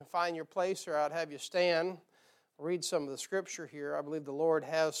find your place, or I'd have you stand, read some of the scripture here. I believe the Lord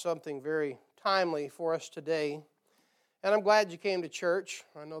has something very timely for us today. And I'm glad you came to church.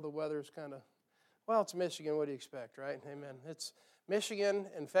 I know the weather's kind of, well, it's Michigan. What do you expect, right? Amen. It's Michigan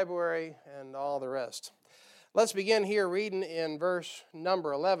in February and all the rest. Let's begin here reading in verse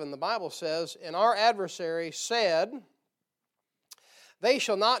number 11. The Bible says, "And our adversary said, They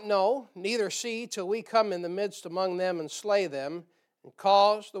shall not know, neither see, till we come in the midst among them and slay them, and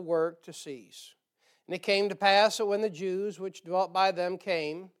cause the work to cease. And it came to pass that when the Jews which dwelt by them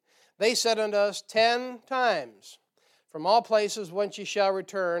came, they said unto us 10 times, From all places whence ye shall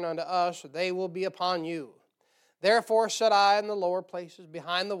return unto us, they will be upon you. Therefore said I in the lower places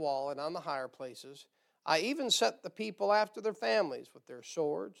behind the wall and on the higher places, I even set the people after their families with their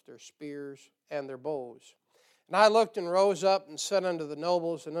swords, their spears, and their bows. And I looked and rose up and said unto the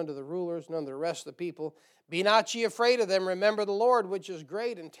nobles and unto the rulers and unto the rest of the people, Be not ye afraid of them, remember the Lord, which is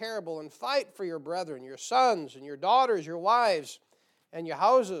great and terrible, and fight for your brethren, your sons and your daughters, your wives, and your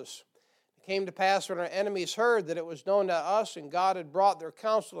houses. It came to pass when our enemies heard that it was known to us, and God had brought their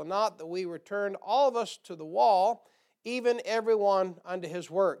counsel to naught, that we returned all of us to the wall, even every one unto his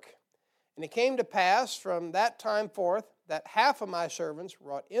work. And it came to pass from that time forth that half of my servants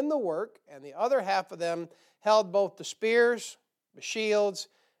wrought in the work, and the other half of them held both the spears, the shields,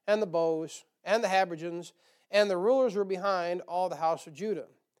 and the bows, and the habergeons, and the rulers were behind all the house of Judah.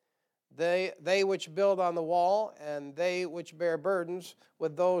 They which build on the wall, and they which bear burdens,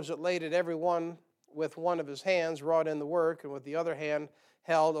 with those that laid it every one with one of his hands wrought in the work, and with the other hand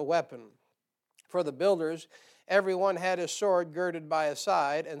held a weapon. For the builders, every one had his sword girded by his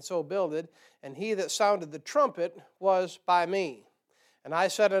side, and so builded, and he that sounded the trumpet was by me. And I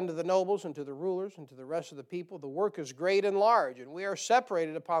said unto the nobles, and to the rulers, and to the rest of the people, The work is great and large, and we are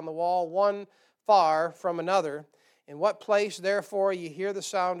separated upon the wall one far from another. In what place, therefore, ye hear the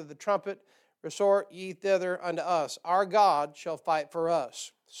sound of the trumpet, resort ye thither unto us. Our God shall fight for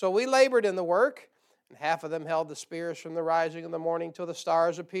us. So we labored in the work, and half of them held the spears from the rising of the morning till the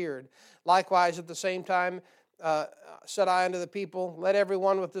stars appeared. Likewise, at the same time, said I unto the people, Let every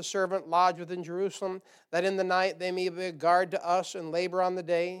one with his servant lodge within Jerusalem, that in the night they may be a guard to us and labor on the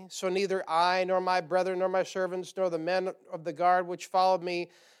day. So neither I, nor my brethren, nor my servants, nor the men of the guard which followed me,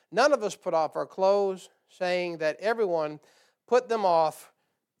 none of us put off our clothes, saying that everyone put them off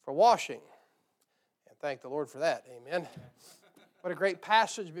for washing. And thank the Lord for that. Amen. What a great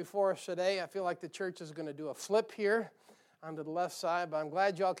passage before us today. I feel like the church is going to do a flip here onto the left side, but I'm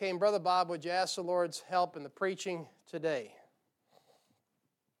glad you all came. Brother Bob, would you ask the Lord's help in the preaching today?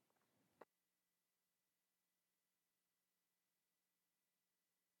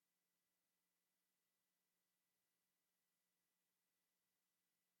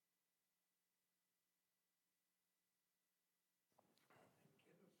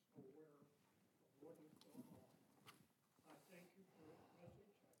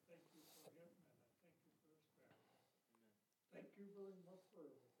 Thank you very much for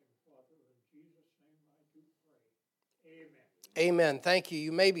everything, Father. In Jesus' name I do pray. Amen. Amen. Thank you.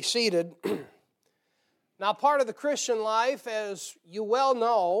 You may be seated. Now, part of the Christian life, as you well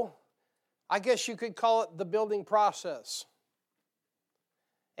know, I guess you could call it the building process.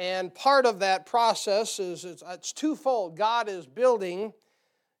 And part of that process is it's twofold. God is building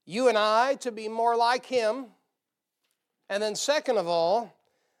you and I to be more like Him. And then second of all,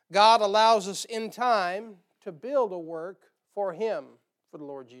 God allows us in time to build a work for Him, for the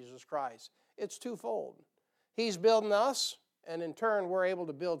Lord Jesus Christ. It's twofold. He's building us, and in turn, we're able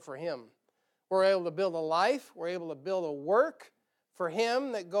to build for Him. We're able to build a life. We're able to build a work for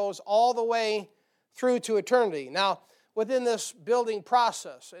Him that goes all the way through to eternity. Now, within this building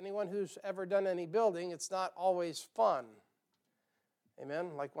process, anyone who's ever done any building, it's not always fun.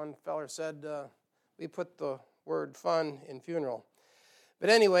 Amen? Like one feller said, we put the word fun in funeral. But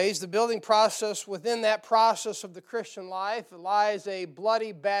anyways, the building process, within that process of the Christian life, lies a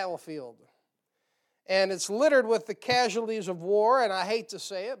bloody battlefield. And it's littered with the casualties of war, and I hate to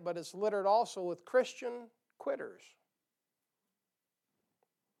say it, but it's littered also with Christian quitters.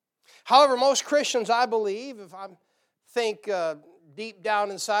 However, most Christians, I believe, if I think deep down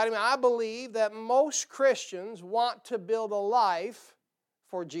inside of me, I believe that most Christians want to build a life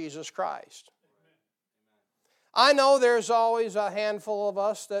for Jesus Christ. I know there's always a handful of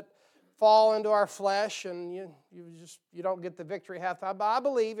us that fall into our flesh and you don't get the victory half the time. But I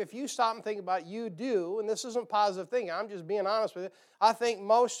believe if you stop and think about it, you do, and this isn't a positive thing, I'm just being honest with you, I think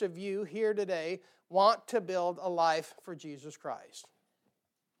most of you here today want to build a life for Jesus Christ.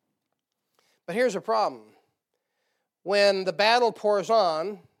 But here's a problem. When the battle pours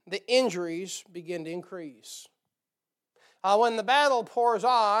on, the injuries begin to increase. When the battle pours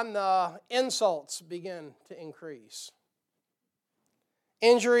on, the insults begin to increase.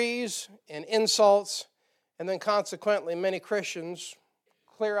 Injuries and insults, and then consequently many Christians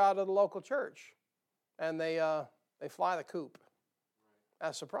clear out of the local church and they fly the coop.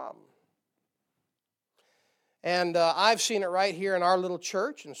 That's the problem. And I've seen it right here in our little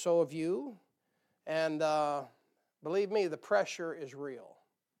church, and so have you. And believe me, the pressure is real.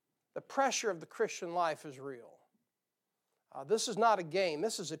 The pressure of the Christian life is real. This is not a game.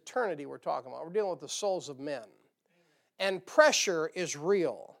 This is eternity we're talking about. We're dealing with the souls of men. And pressure is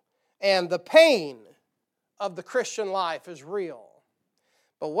real. And the pain of the Christian life is real.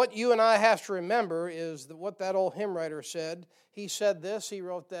 But what you and I have to remember is that what that old hymn writer said. He said this. He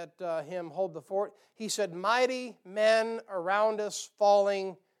wrote that hymn, Hold the Fort. He said, mighty men around us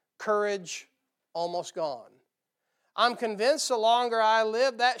falling, courage almost gone. I'm convinced the longer I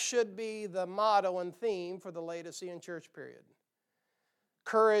live, that should be the motto and theme for the Laodicean church period.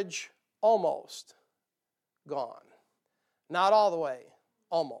 Courage almost gone. Not all the way,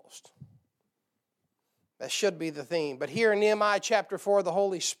 almost. That should be the theme. But here in Nehemiah chapter 4, the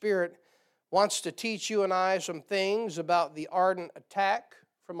Holy Spirit wants to teach you and I some things about the ardent attack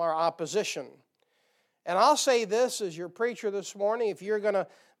from our opposition. And I'll say this as your preacher this morning, if you're going to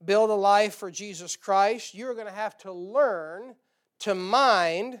build a life for Jesus Christ, you're going to have to learn to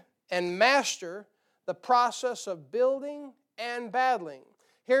mind and master the process of building and battling.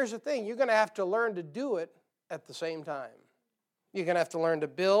 Here's the thing, you're going to have to learn to do it at the same time. You're going to have to learn to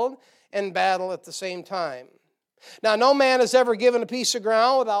build and battle at the same time. Now, no man has ever given a piece of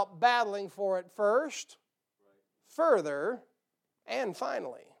ground without battling for it first, further, and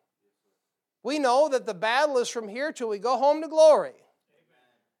finally. We know that the battle is from here till we go home to glory.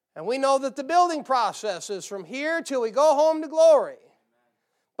 And we know that the building process is from here till we go home to glory.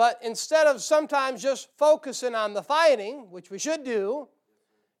 But instead of sometimes just focusing on the fighting, which we should do,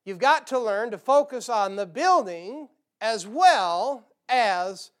 you've got to learn to focus on the building as well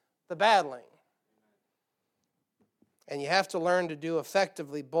as the battling. And you have to learn to do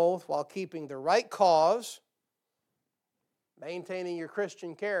effectively both while keeping the right cause, maintaining your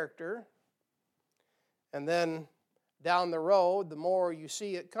Christian character, and then down the road, the more you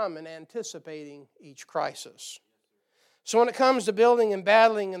see it coming, anticipating each crisis. So when it comes to building and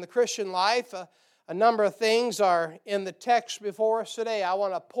battling in the Christian life, a number of things are in the text before us today. I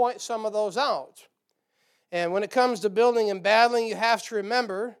want to point some of those out. And when it comes to building and battling, you have to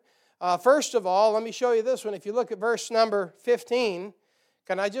remember, first of all, let me show you this one. If you look at verse number 15,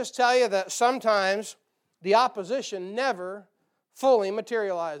 can I just tell you that sometimes the opposition never fully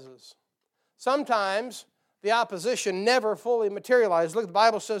materializes. Sometimes the opposition never fully materializes. Look, the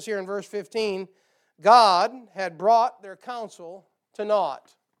Bible says here in verse 15, God had brought their counsel to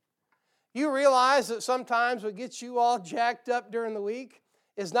naught. You realize that sometimes what gets you all jacked up during the week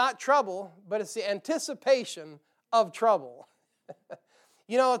is not trouble, but it's the anticipation of trouble.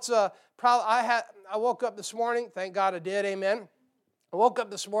 You know, it's I woke up this morning, thank God I did, amen. I woke up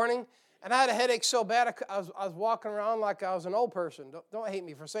this morning, and I had a headache so bad, I was walking around like I was an old person. Don't hate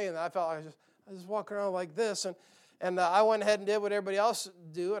me for saying that. I felt like I was just walking around like this, and I went ahead and did what everybody else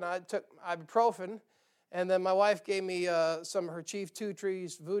do, and I took ibuprofen, and then my wife gave me some of her Chief Two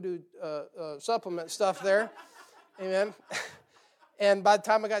Trees voodoo supplement stuff there, amen. And by the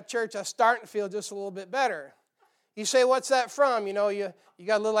time I got to church, I was starting to feel just a little bit better. You say, what's that from? You know, you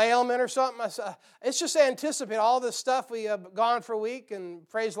got a little ailment or something? I said, it's just to anticipate all this stuff. We have gone for a week, and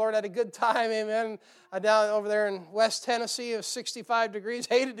praise the Lord, had a good time, amen. Down over there in West Tennessee, it was 65 degrees.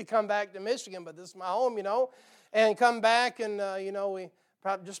 Hated to come back to Michigan, but this is my home, you know. And come back, and, you know, we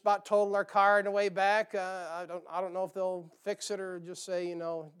probably just about totaled our car on the way back. I don't know if they'll fix it or just say, you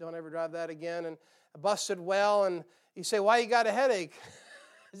know, don't ever drive that again. And I busted well, and you say, why you got a headache?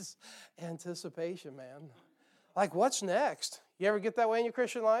 It's anticipation, man. Like, what's next? You ever get that way in your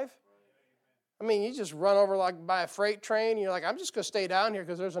Christian life? I mean, you just run over like by a freight train, and you're like, I'm just going to stay down here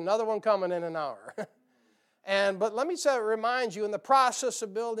because there's another one coming in an hour. But let me remind you, in the process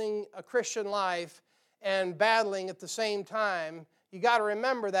of building a Christian life and battling at the same time, you got to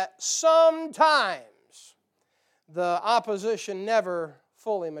remember that sometimes the opposition never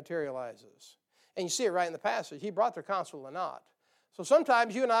fully materializes. And you see it right in the passage. He brought their counsel to naught. So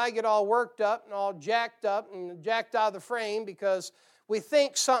sometimes you and I get all worked up and all jacked up and jacked out of the frame because we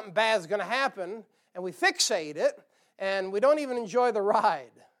think something bad is going to happen, and we fixate it, and we don't even enjoy the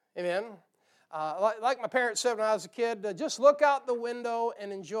ride. Amen? Like my parents said when I was a kid, just look out the window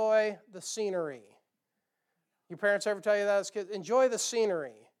and enjoy the scenery. Your parents ever tell you that as kids? Enjoy the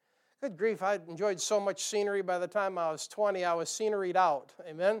scenery. Good grief, I enjoyed so much scenery by the time I was 20, I was sceneried out.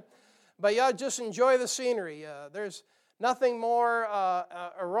 Amen? But yeah, just enjoy the scenery. There's Nothing more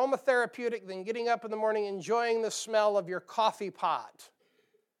aromatherapeutic than getting up in the morning, enjoying the smell of your coffee pot.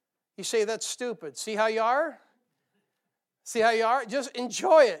 You say, that's stupid. See how you are? See how you are? Just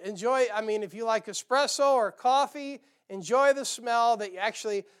enjoy it. Enjoy, if you like espresso or coffee, enjoy the smell that you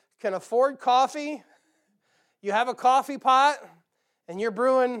actually can afford coffee. You have a coffee pot, and you're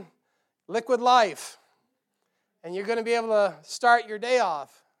brewing Liquid Life. And you're going to be able to start your day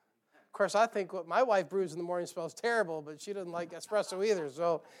off. Of course, I think what my wife brews in the morning smells terrible, but she doesn't like espresso either.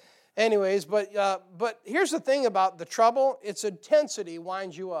 So anyways, but here's the thing about the trouble. Its intensity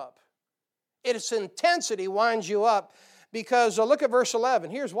winds you up. Its intensity winds you up because, look at verse 11.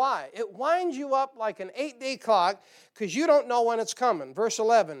 Here's why. It winds you up like an 8-day clock because you don't know when it's coming. Verse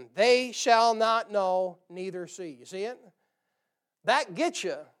 11, they shall not know, neither see. You see it? That gets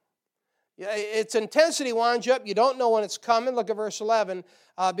you. Its intensity winds you up. You don't know when it's coming. Look at verse 11.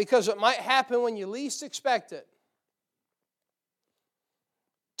 Because it might happen when you least expect it.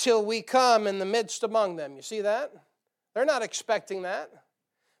 Till we come in the midst among them. You see that? They're not expecting that.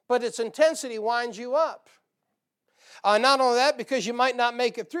 But its intensity winds you up. Not only that, because you might not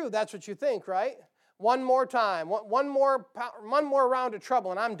make it through. That's what you think, right? One more time. One more round of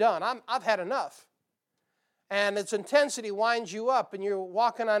trouble and I'm done. I've had enough. And its intensity winds you up, and you're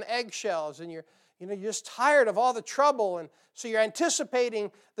walking on eggshells, and you're just tired of all the trouble, and so you're anticipating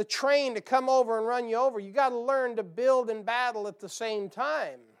the train to come over and run you over. You got to learn to build and battle at the same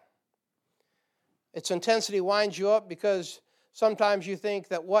time. Its intensity winds you up because sometimes you think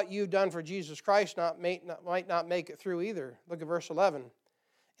that what you've done for Jesus Christ might not make it through either. Look at verse 11.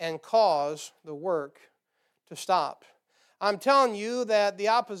 And cause the work to stop. I'm telling you that the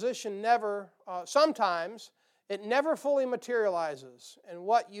opposition sometimes it never fully materializes. And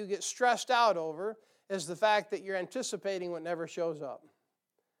what you get stressed out over is the fact that you're anticipating what never shows up.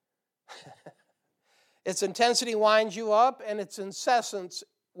 Its intensity winds you up, and its incessance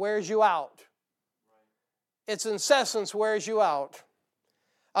wears you out. Its incessance wears you out.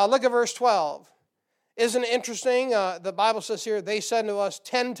 Look at verse 12. Isn't it interesting? The Bible says here, they said to us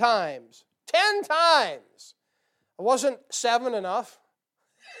 10 times. 10 times! It wasn't 7 enough.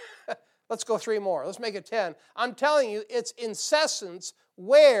 Let's go 3 more. Let's make it 10. I'm telling you, its incessance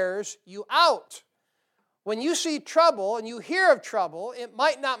wears you out. When you see trouble and you hear of trouble, it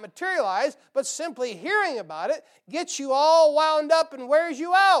might not materialize, but simply hearing about it gets you all wound up and wears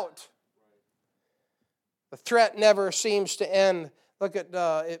you out. The threat never seems to end. Look at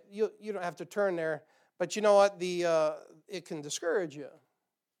it. You don't have to turn there, but you know what? It can discourage you.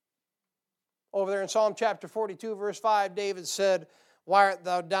 Over there in Psalm chapter 42, verse 5, David said, why art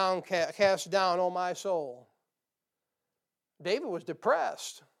thou cast down, O my soul? David was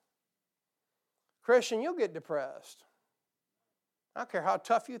depressed. Christian, you'll get depressed. I don't care how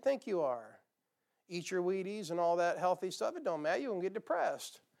tough you think you are. Eat your Wheaties and all that healthy stuff. It don't matter. You're going to get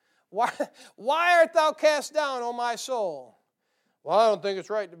depressed. Why art thou cast down, O my soul? Well, I don't think it's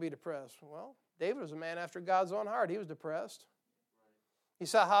right to be depressed. Well, David was a man after God's own heart. He was depressed. He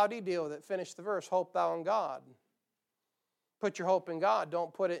said, how did he deal with it? Finish the verse, hope thou in God. Put your hope in God.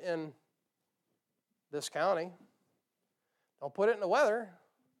 Don't put it in this county. Don't put it in the weather.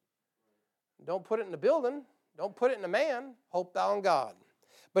 Don't put it in the building. Don't put it in a man. Hope thou in God.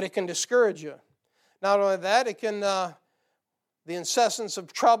 But it can discourage you. Not only that, it can, the incessance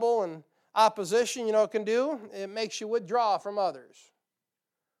of trouble and opposition, it can do? It makes you withdraw from others.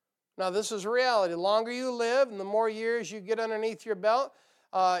 Now, this is reality. The longer you live and the more years you get underneath your belt,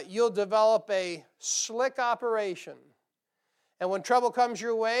 you'll develop a slick operation. And when trouble comes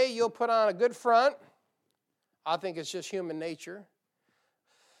your way, you'll put on a good front. I think it's just human nature.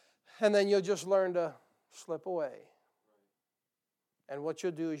 And then you'll just learn to slip away. And what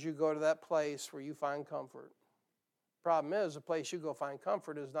you'll do is you go to that place where you find comfort. Problem is, the place you go find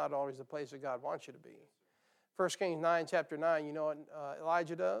comfort is not always the place that God wants you to be. 1 Kings 9, chapter 9, you know what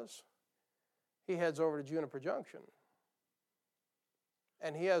Elijah does? He heads over to Juniper Junction.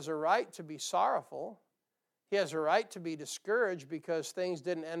 And he has a right to be sorrowful. He has a right to be discouraged because things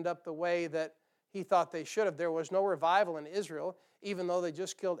didn't end up the way that he thought they should have. There was no revival in Israel, even though they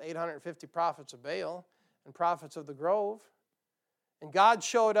just killed 850 prophets of Baal and prophets of the grove. And God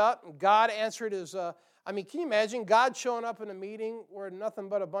showed up, and God answered his... can you imagine God showing up in a meeting where nothing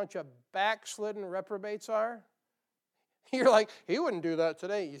but a bunch of backslidden reprobates are? You're like, he wouldn't do that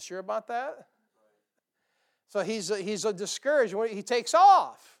today. You sure about that? So he's discouraged. He takes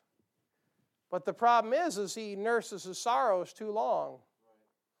off. But the problem is he nurses his sorrows too long.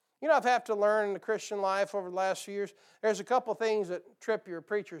 I've had to learn in the Christian life over the last few years, there's a couple things that trip your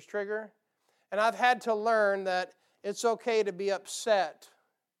preacher's trigger. And I've had to learn that it's okay to be upset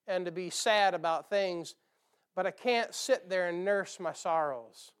and to be sad about things, but I can't sit there and nurse my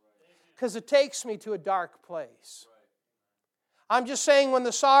sorrows because it takes me to a dark place. I'm just saying when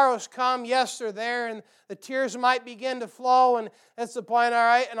the sorrows come, yes, they're there, and the tears might begin to flow, and that's the point, all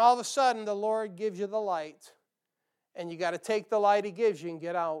right? And all of a sudden, the Lord gives you the light, and you got to take the light He gives you and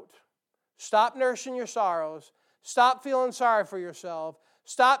get out. Stop nursing your sorrows. Stop feeling sorry for yourself.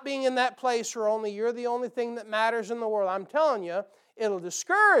 Stop being in that place where only you're the only thing that matters in the world. I'm telling you, it'll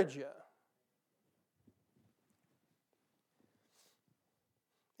discourage you.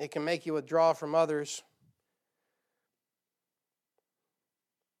 It can make you withdraw from others.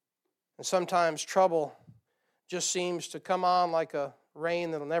 And sometimes trouble just seems to come on like a rain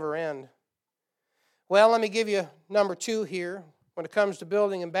that'll never end. Well, let me give you number 2 here. When it comes to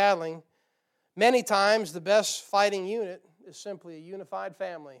building and battling, many times the best fighting unit is simply a unified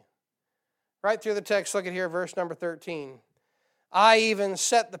family. Right through the text, look at here, verse number 13. I even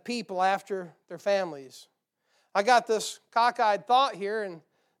set the people after their families. I got this cockeyed thought here, and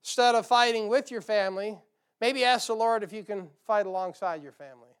instead of fighting with your family, maybe ask the Lord if you can fight alongside your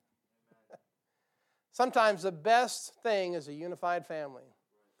family. Sometimes the best thing is a unified family.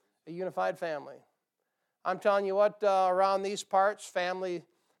 A unified family. I'm telling you what, around these parts, family,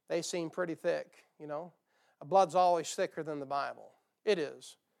 they seem pretty thick, you know. Blood's always thicker than the Bible. It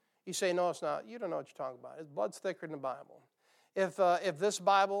is. You say, no, it's not. You don't know what you're talking about. Blood's thicker than the Bible. If this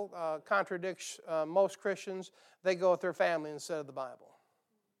Bible contradicts most Christians, they go with their family instead of the Bible.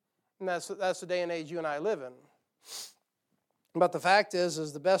 And that's the day and age you and I live in. But the fact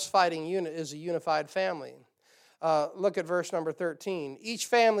is the best fighting unit is a unified family. Look at verse number 13. Each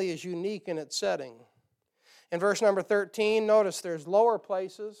family is unique in its setting. In verse number 13, notice there's lower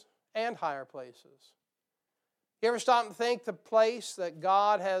places and higher places. You ever stop and think the place that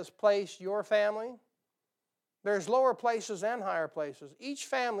God has placed your family? There's lower places and higher places. Each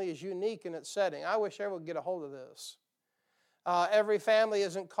family is unique in its setting. I wish everyone would get a hold of this. Every family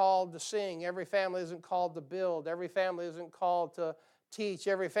isn't called to sing. Every family isn't called to build. Every family isn't called to teach.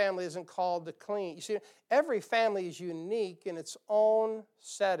 Every family isn't called to clean. You see, every family is unique in its own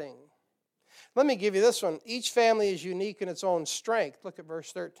setting. Let me give you this one. Each family is unique in its own strength. Look at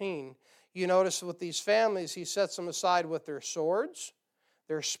verse 13. You notice with these families, He sets them aside with their swords,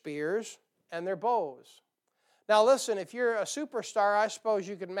 their spears, and their bows. Now listen, if you're a superstar, I suppose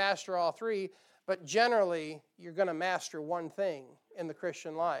you could master all 3. But generally, you're going to master one thing in the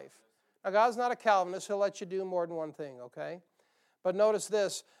Christian life. Now, God's not a Calvinist. He'll let you do more than one thing, okay? But notice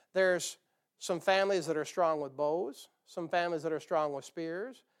this. There's some families that are strong with bows, some families that are strong with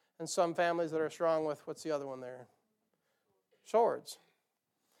spears, and some families that are strong with, what's the other one there? Swords.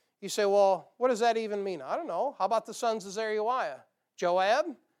 You say, well, what does that even mean? I don't know. How about the sons of Zeruiah? Joab,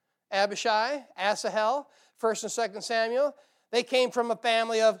 Abishai, Asahel, 1st and 2nd Samuel. They came from a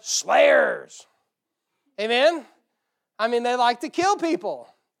family of slayers. Amen? I mean, they like to kill people.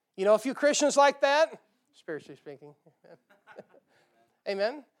 You know a few Christians like that? Spiritually speaking.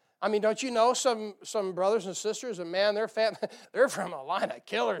 Amen? I mean, don't you know some brothers and sisters, and man, they're from a line of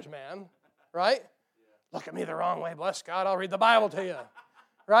killers, man. Right? Look at me the wrong way, bless God, I'll read the Bible to you.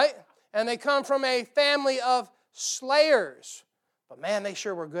 Right? And they come from a family of slayers. But man, they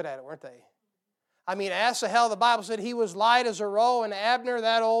sure were good at it, weren't they? I mean, Asahel, the Bible said he was light as a roe, and Abner,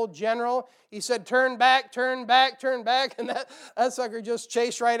 that old general, he said, turn back, turn back, turn back, and that sucker just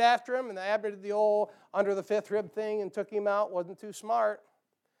chased right after him, and Abner did the old under the 5th rib thing and took him out, wasn't too smart.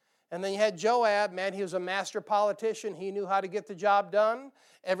 And then you had Joab, man, he was a master politician. He knew how to get the job done.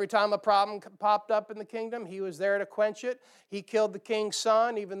 Every time a problem popped up in the kingdom, he was there to quench it. He killed the king's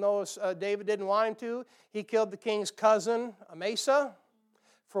son, even though David didn't want him to. He killed the king's cousin, Amasa,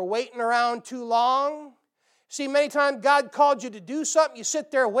 for waiting around too long. See, many times God called you to do something. You sit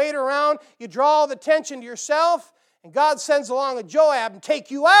there, wait around, you draw all the attention to yourself, and God sends along a Joab and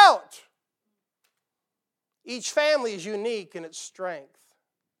take you out. Each family is unique in its strength.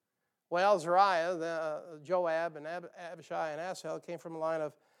 Well, Joab, and Abishai, and Asahel came from a line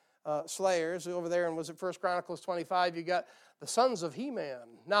of slayers. Over there in, was it 1 Chronicles 25, you got the sons of He-Man.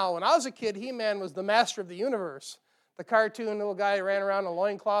 Now, when I was a kid, He-Man was the master of the universe. The cartoon little guy who ran around in a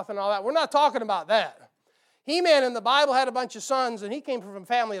loincloth and all that. We're not talking about that. He-Man in the Bible had a bunch of sons, and he came from a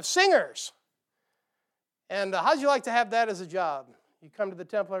family of singers. And how'd you like to have that as a job? You come to the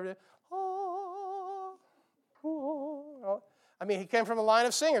temple every day. I mean, he came from a line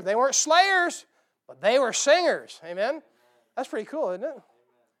of singers. They weren't slayers, but they were singers. Amen? That's pretty cool, isn't it?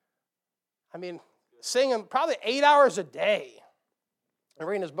 I mean, singing probably 8 hours a day. I'm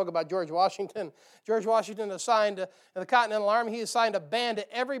reading this book about George Washington. George Washington assigned, in the Continental Army, he assigned a band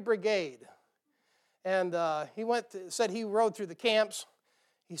to every brigade. And said he rode through the camps.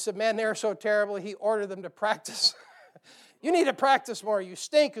 He said, man, they're so terrible, he ordered them to practice. You need to practice more. You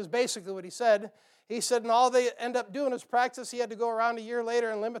stink is basically what he said. He said, and all they end up doing is practice. He had to go around a year later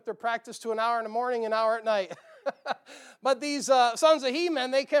and limit their practice to an hour in the morning, an hour at night. But these sons of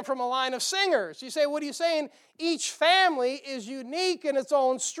Heman, they came from a line of singers. You say, what are you saying? Each family is unique in its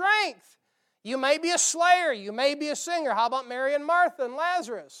own strength. You may be a slayer. You may be a singer. How about Mary and Martha and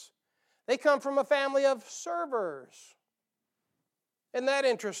Lazarus? They come from a family of servers. Isn't that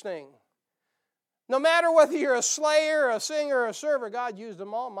interesting? No matter whether you're a slayer, a singer, or a server, God used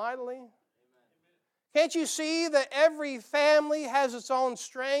them all mightily. Can't you see that every family has its own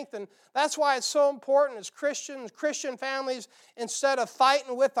strength? And that's why it's so important as Christians, Christian families, instead of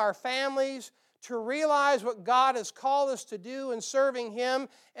fighting with our families, to realize what God has called us to do in serving Him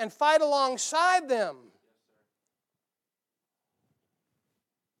and fight alongside them.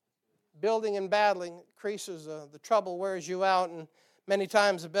 Building and battling increases the trouble, wears you out, and many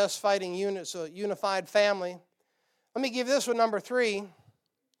times the best fighting unit's a unified family. Let me give this one, number 3.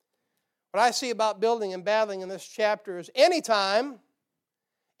 What I see about building and battling in this chapter is anytime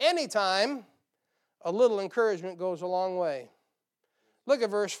a little encouragement goes a long way. Look at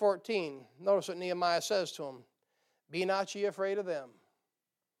verse 14. Notice what Nehemiah says to them. Be not ye afraid of them.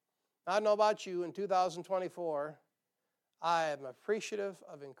 I don't know about you, in 2024, I am appreciative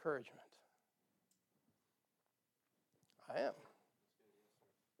of encouragement. I am.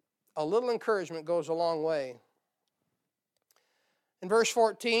 A little encouragement goes a long way. In verse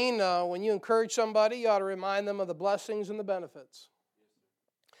 14, when you encourage somebody, you ought to remind them of the blessings and the benefits.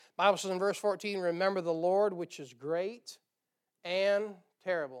 The Bible says in verse 14, remember the Lord, which is great and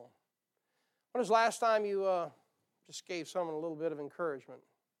terrible. When was the last time you just gave someone a little bit of encouragement?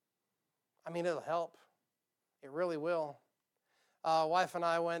 I mean, it'll help. It really will. Wife and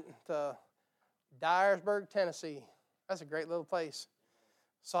I went to Dyersburg, Tennessee. That's a great little place.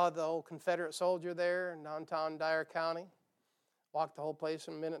 Saw the old Confederate soldier there in downtown Dyer County. Walked the whole place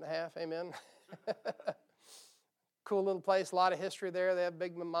in a minute and a half. Amen. Cool little place. A lot of history there. They have a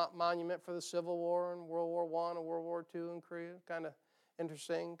big monument for the Civil War and World War I and World War II in Korea. Kind of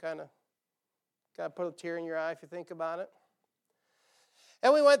interesting. Kind of put a tear in your eye if you think about it.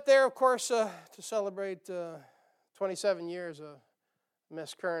 And we went there, of course, to celebrate 27 years of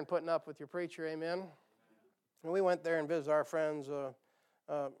Miss Kern putting up with your preacher. Amen. And we went there and visited our friends,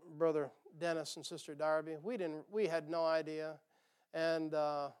 Brother Dennis and Sister Darby. We had no idea. And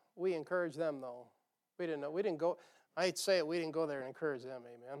we encouraged them, though. We didn't go, I hate to say it, we didn't go there and encourage them,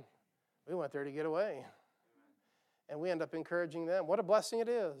 amen. We went there to get away. And we end up encouraging them. What a blessing it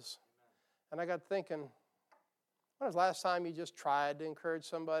is. And I got thinking, when was the last time you just tried to encourage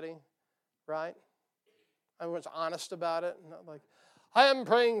somebody, right? I was honest about it. Not like, I am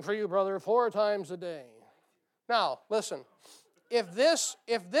praying for you, brother, 4 times a day. Now, listen, if this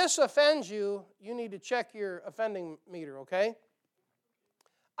offends you, you need to check your offending meter, okay?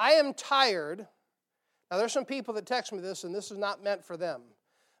 I am tired. Now, there's some people that text me this, and this is not meant for them.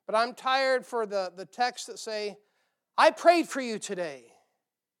 But I'm tired for the texts that say, I prayed for you today.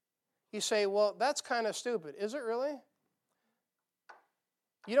 You say, well, that's kind of stupid. Is it really?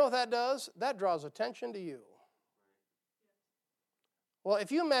 You know what that does? That draws attention to you. Well,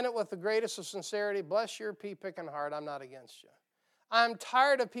 if you meant it with the greatest of sincerity, bless your pea-picking heart, I'm not against you. I'm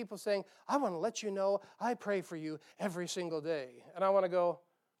tired of people saying, I want to let you know I pray for you every single day. And I want to go,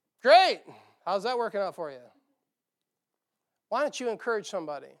 great. How's that working out for you? Why don't you encourage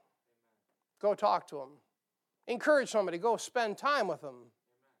somebody? Go talk to them. Encourage somebody. Go spend time with them.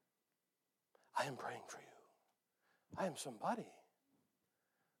 I am praying for you. I am somebody.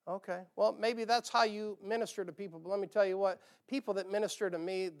 Okay. Well, maybe that's how you minister to people. But let me tell you what. People that minister to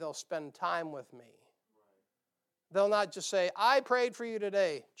me, they'll spend time with me. They'll not just say, I prayed for you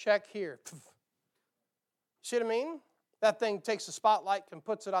today. Check here. See what I mean? That thing takes the spotlight and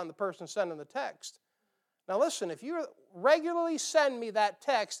puts it on the person sending the text. Now listen, if you regularly send me that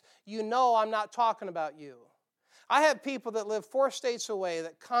text, you know I'm not talking about you. I have people that live 4 states away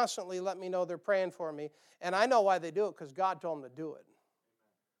that constantly let me know they're praying for me, and I know why they do it, because God told them to do it.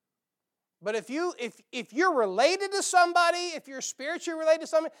 But if you're related to somebody, if you're spiritually related to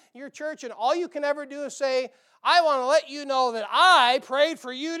somebody in your church, and all you can ever do is say, I want to let you know that I prayed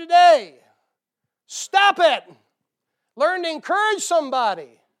for you today. Stop it. Learn to encourage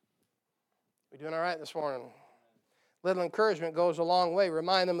somebody. We're doing all right this morning. Little encouragement goes a long way.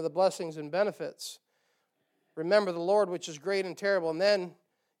 Remind them of the blessings and benefits. Remember the Lord, which is great and terrible. And then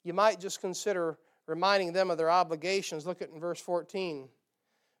you might just consider reminding them of their obligations. Look at in verse 14.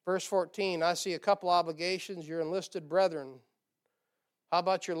 Verse 14, I see a couple obligations. Your enlisted brethren. How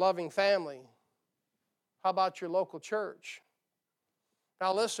about your loving family? How about your local church?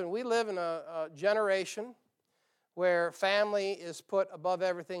 Now listen, we live in a generation where family is put above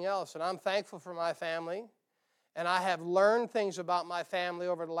everything else. And I'm thankful for my family. And I have learned things about my family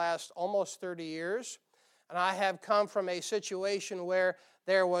over the last almost 30 years. And I have come from a situation where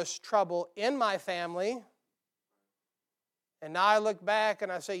there was trouble in my family. And now I look back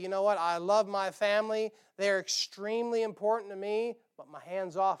and I say, you know what? I love my family. They're extremely important to me. But my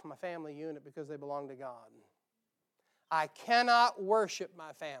hand's off my family unit because they belong to God. I cannot worship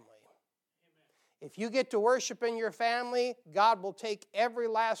my family. If you get to worship in your family, God will take every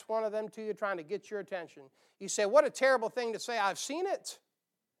last one of them to you trying to get your attention. You say, what a terrible thing to say. I've seen it.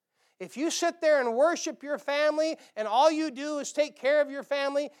 If you sit there and worship your family and all you do is take care of your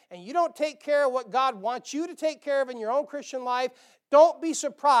family and you don't take care of what God wants you to take care of in your own Christian life, don't be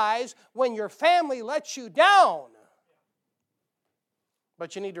surprised when your family lets you down.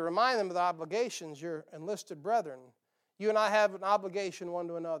 But you need to remind them of the obligations, your enlisted brethren. You and I have an obligation one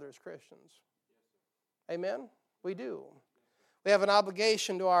to another as Christians. Amen? We do. We have an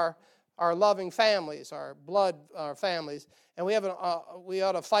obligation to our loving families, our blood our families, and we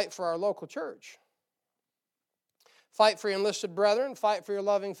ought to fight for our local church. Fight for your enlisted brethren, fight for your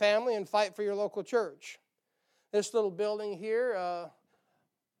loving family, and fight for your local church. This little building here,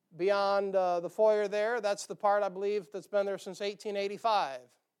 beyond the foyer there, that's the part, I believe, that's been there since 1885.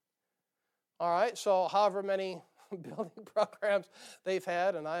 All right, so however many building programs they've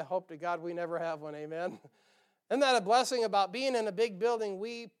had, and I hope to God we never have one, amen. Isn't that a blessing about being in a big building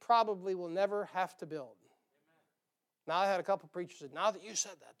we probably will never have to build? Now, I had a couple preachers say, now that you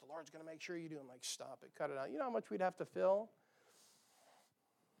said that, the Lord's going to make sure you do. I'm like, stop it, cut it out. You know how much we'd have to fill?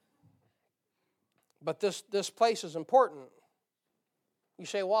 But this place is important. You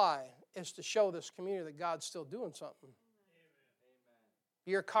say, why? It's to show this community that God's still doing something.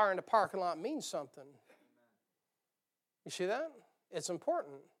 Your car in the parking lot means something. You see that? It's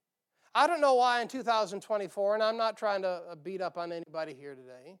important. I don't know why in 2024, and I'm not trying to beat up on anybody here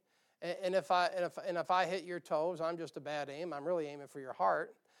today, and if I hit your toes, I'm just a bad aim. I'm really aiming for your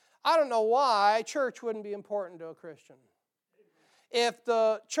heart. I don't know why church wouldn't be important to a Christian. If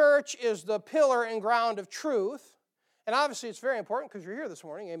the church is the pillar and ground of truth, and obviously it's very important because you're here this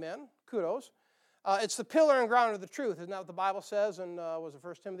morning, amen, kudos. It's the pillar and ground of the truth. Isn't that what the Bible says in, was it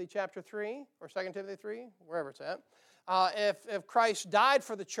 1 Timothy chapter 3 or 2 Timothy 3? Wherever it's at. If Christ died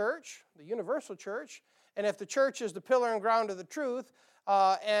for the church, the universal church, and if the church is the pillar and ground of the truth,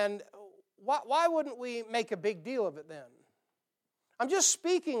 and why wouldn't we make a big deal of it then? I'm just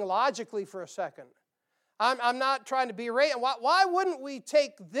speaking logically for a second. I'm not trying to berate. Why wouldn't we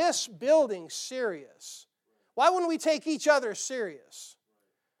take this building serious? Why wouldn't we take each other serious?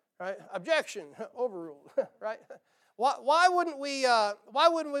 Right? Objection, overruled. Right? Why wouldn't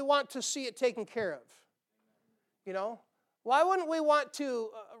we want to see it taken care of? You know, why wouldn't we want to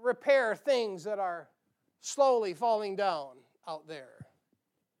repair things that are slowly falling down out there?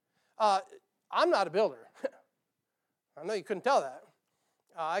 I'm not a builder. I know you couldn't tell that.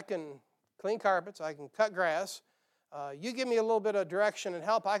 I can clean carpets. I can cut grass. You give me a little bit of direction and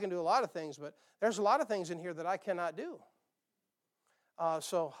help, I can do a lot of things, but there's a lot of things in here that I cannot do.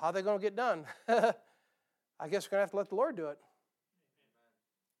 So how are they going to get done? I guess we're going to have to let the Lord do it.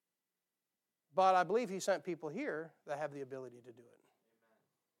 But I believe He sent people here that have the ability to do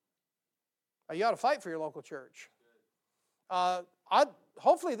it. You ought to fight for your local church.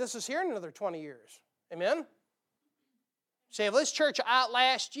 Hopefully this is here in another 20 years. Amen? Say, if this church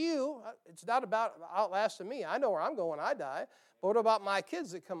outlasts you, it's not about outlasting me. I know where I'm going when I die. But what about my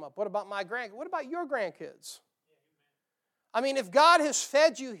kids that come up? What about my grandkids? What about your grandkids? I mean, if God has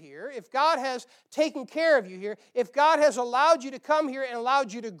fed you here, if God has taken care of you here, if God has allowed you to come here and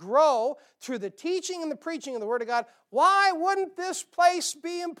allowed you to grow through the teaching and the preaching of the Word of God, why wouldn't this place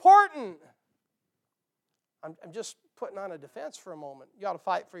be important? I'm just putting on a defense for a moment. You ought to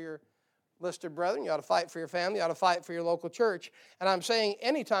fight for your listed brethren. You ought to fight for your family. You ought to fight for your local church. And I'm saying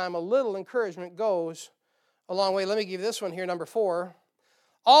anytime a little encouragement goes a long way. Let me give you this one here, number 4.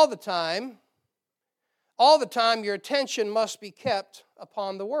 All the time, your attention must be kept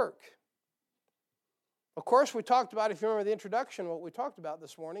upon the work. Of course, we talked about, if you remember the introduction, what we talked about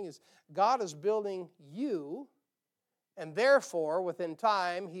this morning is God is building you, and therefore, within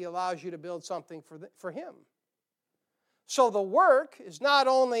time, He allows you to build something for Him. So the work is not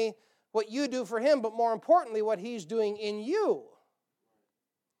only what you do for Him, but more importantly, what He's doing in you.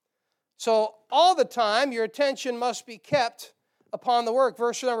 So all the time, your attention must be kept upon the work.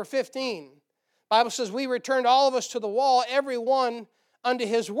 Verse number 15. The Bible says, we returned all of us to the wall, every one unto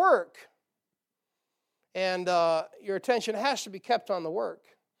his work. And your attention has to be kept on the work.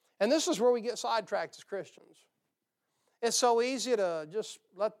 And this is where we get sidetracked as Christians. It's so easy to just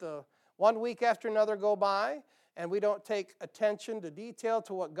let the one week after another go by, and we don't take attention to detail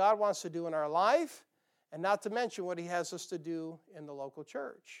to what God wants to do in our life, and not to mention what He has us to do in the local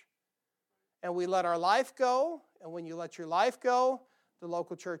church. And we let our life go, and when you let your life go, the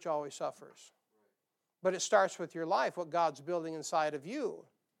local church always suffers. But it starts with your life, what God's building inside of you.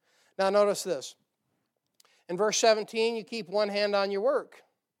 Now notice this. In verse 17, you keep one hand on your work.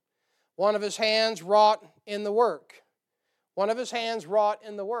 One of his hands wrought in the work. One of his hands wrought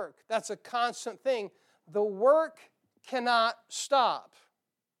in the work. That's a constant thing. The work cannot stop.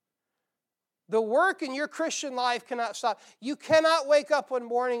 The work in your Christian life cannot stop. You cannot wake up one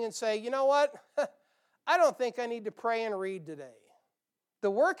morning and say, you know what? I don't think I need to pray and read today.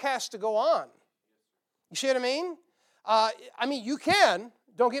 The work has to go on. You see what I mean? You can.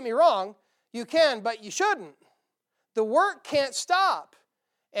 Don't get me wrong. You can, but you shouldn't. The work can't stop.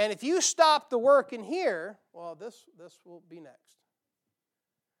 And if you stop the work in here, well, this will be next.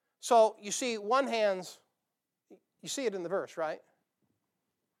 So, you see, one hand's, you see it in the verse, right?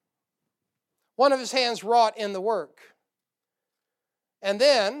 One of his hands wrought in the work. And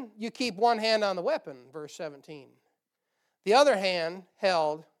then you keep one hand on the weapon, verse 17. The other hand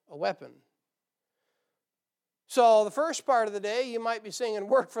held a weapon. So the first part of the day, you might be singing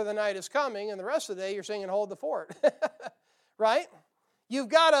 "Work for the Night is Coming," and the rest of the day, you're singing "Hold the Fort." Right? You've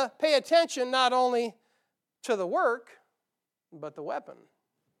got to pay attention not only to the work, but the weapon.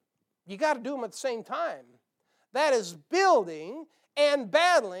 You got to do them at the same time. That is building and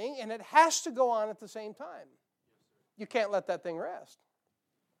battling, and it has to go on at the same time. You can't let that thing rest.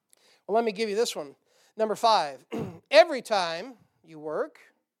 Well, let me give you this one. Number 5, every time you work,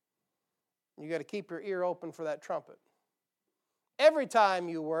 you got to keep your ear open for that trumpet. Every time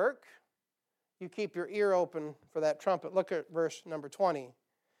you work, you keep your ear open for that trumpet. Look at verse number 20. It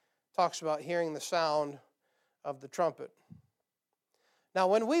talks about hearing the sound of the trumpet. Now,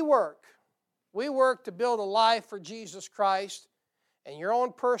 when we work to build a life for Jesus Christ and your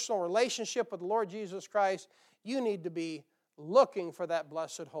own personal relationship with the Lord Jesus Christ, you need to be looking for that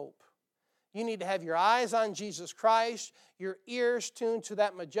blessed hope. You need to have your eyes on Jesus Christ, your ears tuned to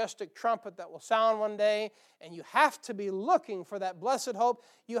that majestic trumpet that will sound one day, and you have to be looking for that blessed hope.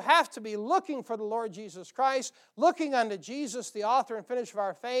 You have to be looking for the Lord Jesus Christ, looking unto Jesus, the author and finisher of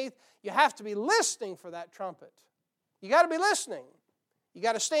our faith. You have to be listening for that trumpet. You got to be listening. You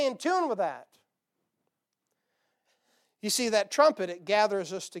got to stay in tune with that. You see, that trumpet, it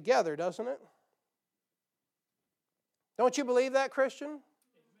gathers us together, doesn't it? Don't you believe that, Christian?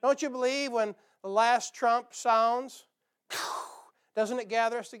 Don't you believe when the last trump sounds, doesn't it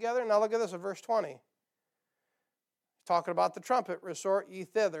gather us together? Now look at this in verse 20. Talking about the trumpet, resort ye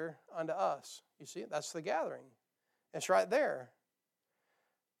thither unto us. You see, that's the gathering. It's right there.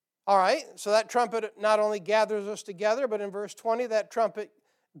 All right, so that trumpet not only gathers us together, but in verse 20, that trumpet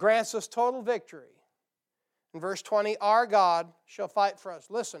grants us total victory. In verse 20, our God shall fight for us.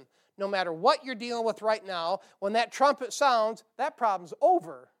 Listen, no matter what you're dealing with right now, when that trumpet sounds, that problem's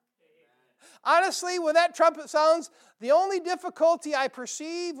over. Honestly, when that trumpet sounds, the only difficulty I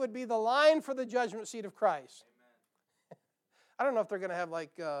perceive would be the line for the judgment seat of Christ. I don't know if they're going to have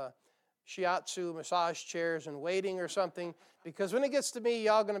like shiatsu massage chairs and waiting or something, because when it gets to me,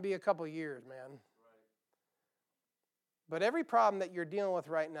 y'all going to be a couple years, man. But every problem that you're dealing with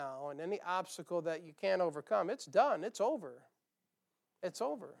right now and any obstacle that you can't overcome, it's done. It's over. It's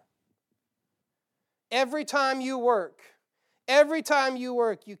over. Every time you work,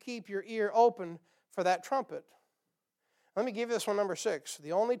 you keep your ear open for that trumpet. Let me give you this one, number 6.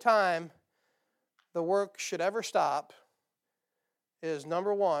 The only time the work should ever stop is,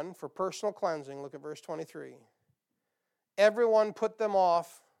 number 1, for personal cleansing. Look at verse 23. Everyone put them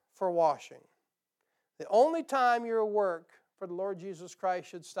off for washing. The only time your work for the Lord Jesus Christ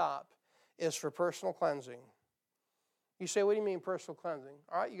should stop is for personal cleansing. You say, what do you mean personal cleansing?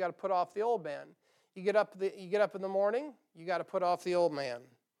 All right, you got to put off the old man. You get up in the morning, you got to put off the old man.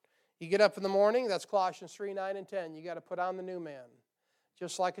 You get up in the morning, that's Colossians 3, 9, and 10. You got to put on the new man,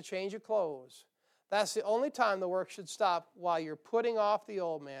 just like a change of clothes. That's the only time the work should stop, while you're putting off the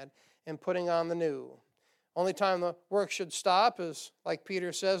old man and putting on the new. Only time the work should stop is, like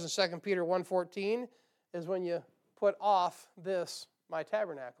Peter says in 2 Peter 1:14, is when you put off this, my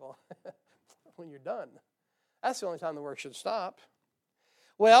tabernacle, when you're done. That's the only time the work should stop.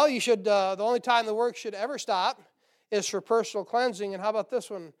 Well, the only time the work should ever stop is for personal cleansing. And how about this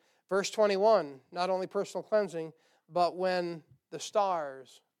one? Verse 21, not only personal cleansing, but when the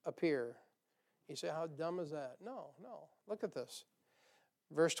stars appear. You say, how dumb is that? No. Look at this.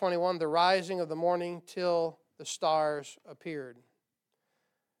 Verse 21, the rising of the morning till the stars appeared.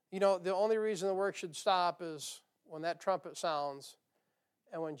 You know, the only reason the work should stop is when that trumpet sounds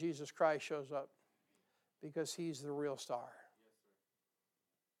and when Jesus Christ shows up, because he's the real star.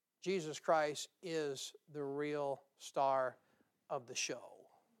 Jesus Christ is the real star of the show.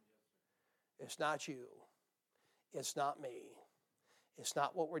 It's not you. It's not me. It's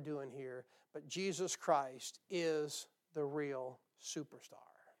not what we're doing here. But Jesus Christ is the real superstar.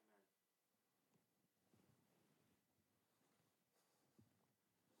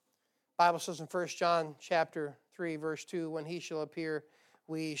 The Bible says in 1 John chapter 3, verse 2, when he shall appear,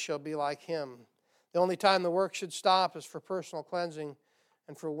 we shall be like him. The only time the work should stop is for personal cleansing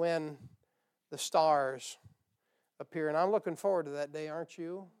and for when the stars appear. And I'm looking forward to that day, aren't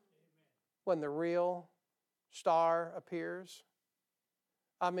you? When the real star appears.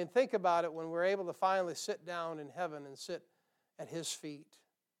 I mean, think about it, when we're able to finally sit down in heaven and sit at his feet,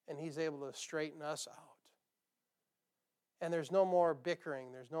 and he's able to straighten us out. And there's no more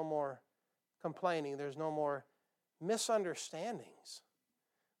bickering, there's no more complaining, there's no more misunderstandings.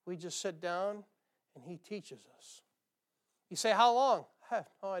 We just sit down and he teaches us. You say, how long? I have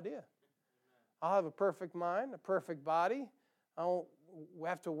no idea. I'll have a perfect mind, a perfect body. I won't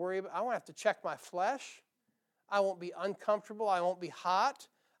have to worry about, I won't have to check my flesh. I won't be uncomfortable. I won't be hot.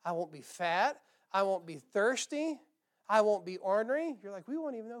 I won't be fat. I won't be thirsty. I won't be ornery. You're like, we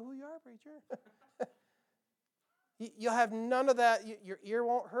won't even know who you are, preacher. You'll have none of that. Your ear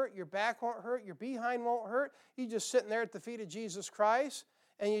won't hurt. Your back won't hurt. Your behind won't hurt. You're just sitting there at the feet of Jesus Christ,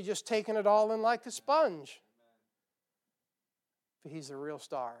 and you're just taking it all in like a sponge. But he's the real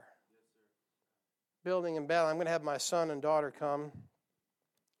star. Building and battling. I'm going to have my son and daughter come.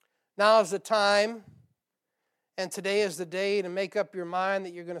 Now is the time, and today is the day to make up your mind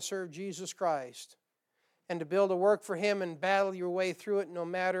that you're going to serve Jesus Christ and to build a work for him and battle your way through it no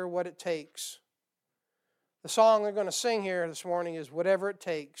matter what it takes. The song they're going to sing here this morning is Whatever It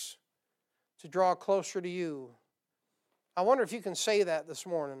Takes to Draw Closer to You. I wonder if you can say that this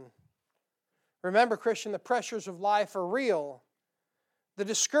morning. Remember, Christian, the pressures of life are real. The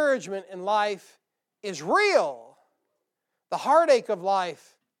discouragement in life is real. The heartache of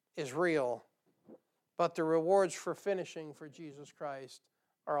life is real. But the rewards for finishing for Jesus Christ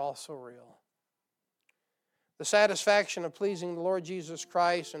are also real. The satisfaction of pleasing the Lord Jesus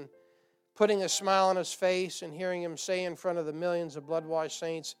Christ and putting a smile on his face and hearing him say in front of the millions of blood-washed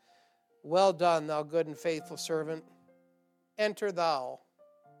saints, well done, thou good and faithful servant. Enter thou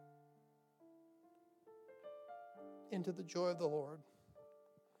into the joy of the Lord.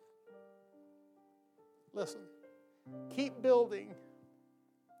 Listen, keep building.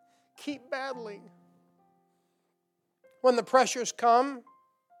 Keep battling. When the pressures come,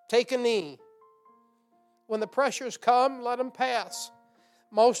 take a knee. When the pressures come, let them pass.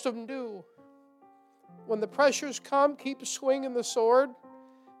 Most of them do. When the pressures come, keep swinging the sword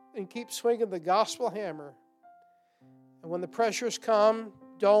and keep swinging the gospel hammer. And when the pressures come,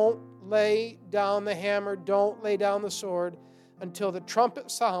 don't lay down the hammer, don't lay down the sword until the trumpet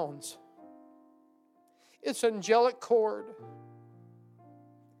sounds. It's angelic chord.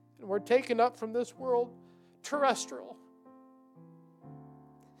 And we're taken up from this world terrestrial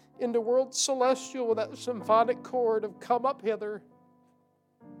into world celestial with that symphonic chord of come up hither.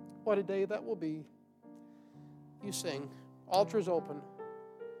 What a day that will be. You sing. Altar's open.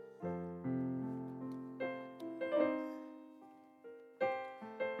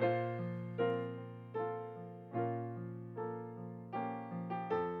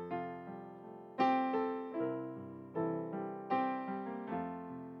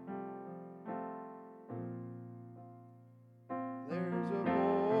 There's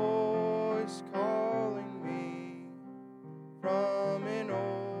a voice calling me from an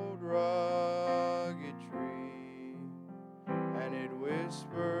old rugged tree, and it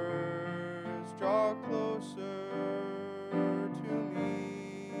whispers, draw closer to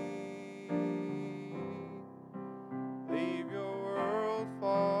me. Leave your world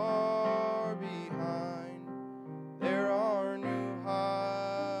far behind. There are new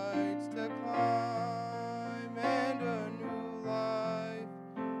heights to climb and a new life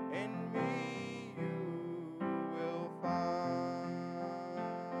in me you will find.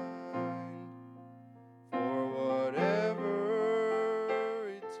 For whatever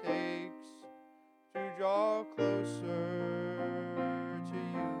it takes to draw closer to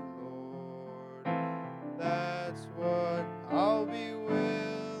you, Lord, that's what I'll be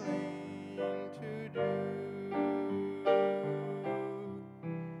willing to do.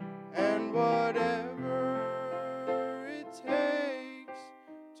 And whatever it takes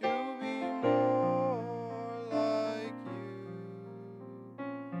to be more like you,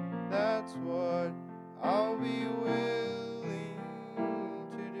 that's what I'll be willing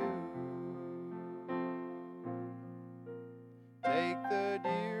to do.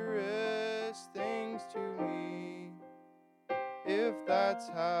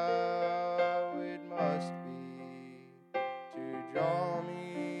 how it must be to draw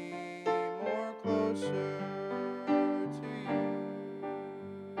me more closer to you.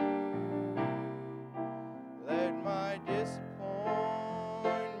 Let my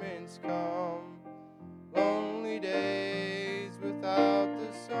disappointments come, lonely days without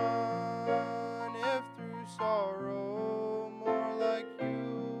the sun. If through sorrow more like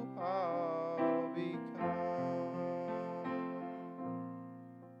you I'll become.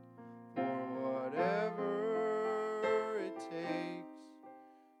 For whatever it takes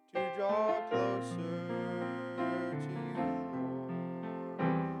to draw closer to you, Lord,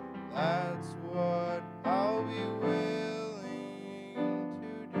 that's what I'll be willing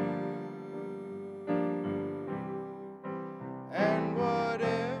to do. And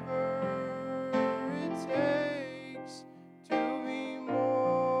whatever it takes to be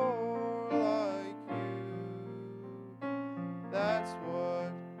more like you, that's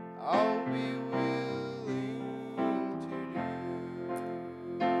what I'll be willing to do.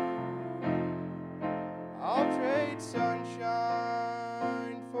 I'll trade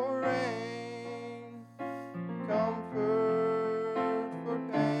sunshine for rain, comfort for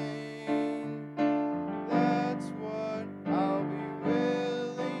pain. That's what I'll be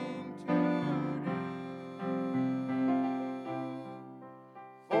willing to do.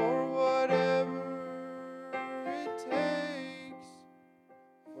 For whatever it takes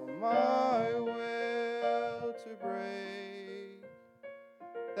for my will to break,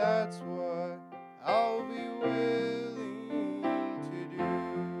 that's what I'll be willing to do.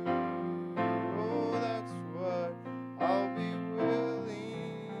 Oh, that's what I'll be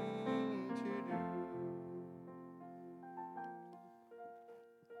willing to do.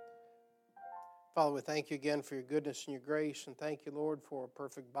 Father, we thank you again for your goodness and your grace, and thank you, Lord, for a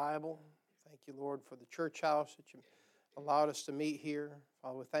perfect Bible. Thank you, Lord, for the church house that you allowed us to meet here.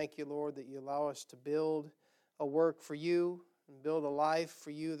 Father, we thank you, Lord, that you allow us to build a work for you and build a life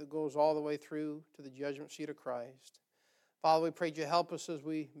for you that goes all the way through to the judgment seat of Christ. Father, we pray that you help us as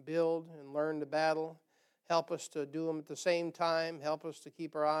we build and learn to battle. Help us to do them at the same time. Help us to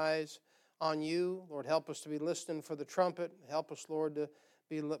keep our eyes on you. Lord, help us to be listening for the trumpet. Help us, Lord, to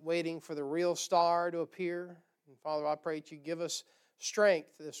be waiting for the real star to appear. And Father, I pray that you give us strength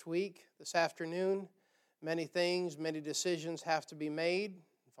this week, this afternoon. Many things, many decisions have to be made.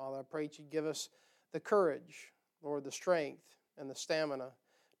 And Father, I pray that you give us the courage, Lord, the strength and the stamina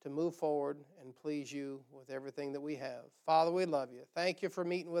to move forward and please you with everything that we have. Father, we love you. Thank you for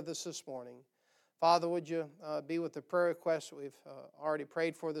meeting with us this morning. Father, would you be with the prayer requests that we've already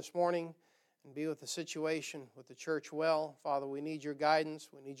prayed for this morning, and be with the situation with the church well. Father, we need your guidance.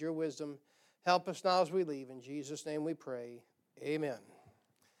 We need your wisdom. Help us now as we leave. In Jesus' name we pray. Amen.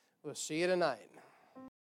 We'll see you tonight.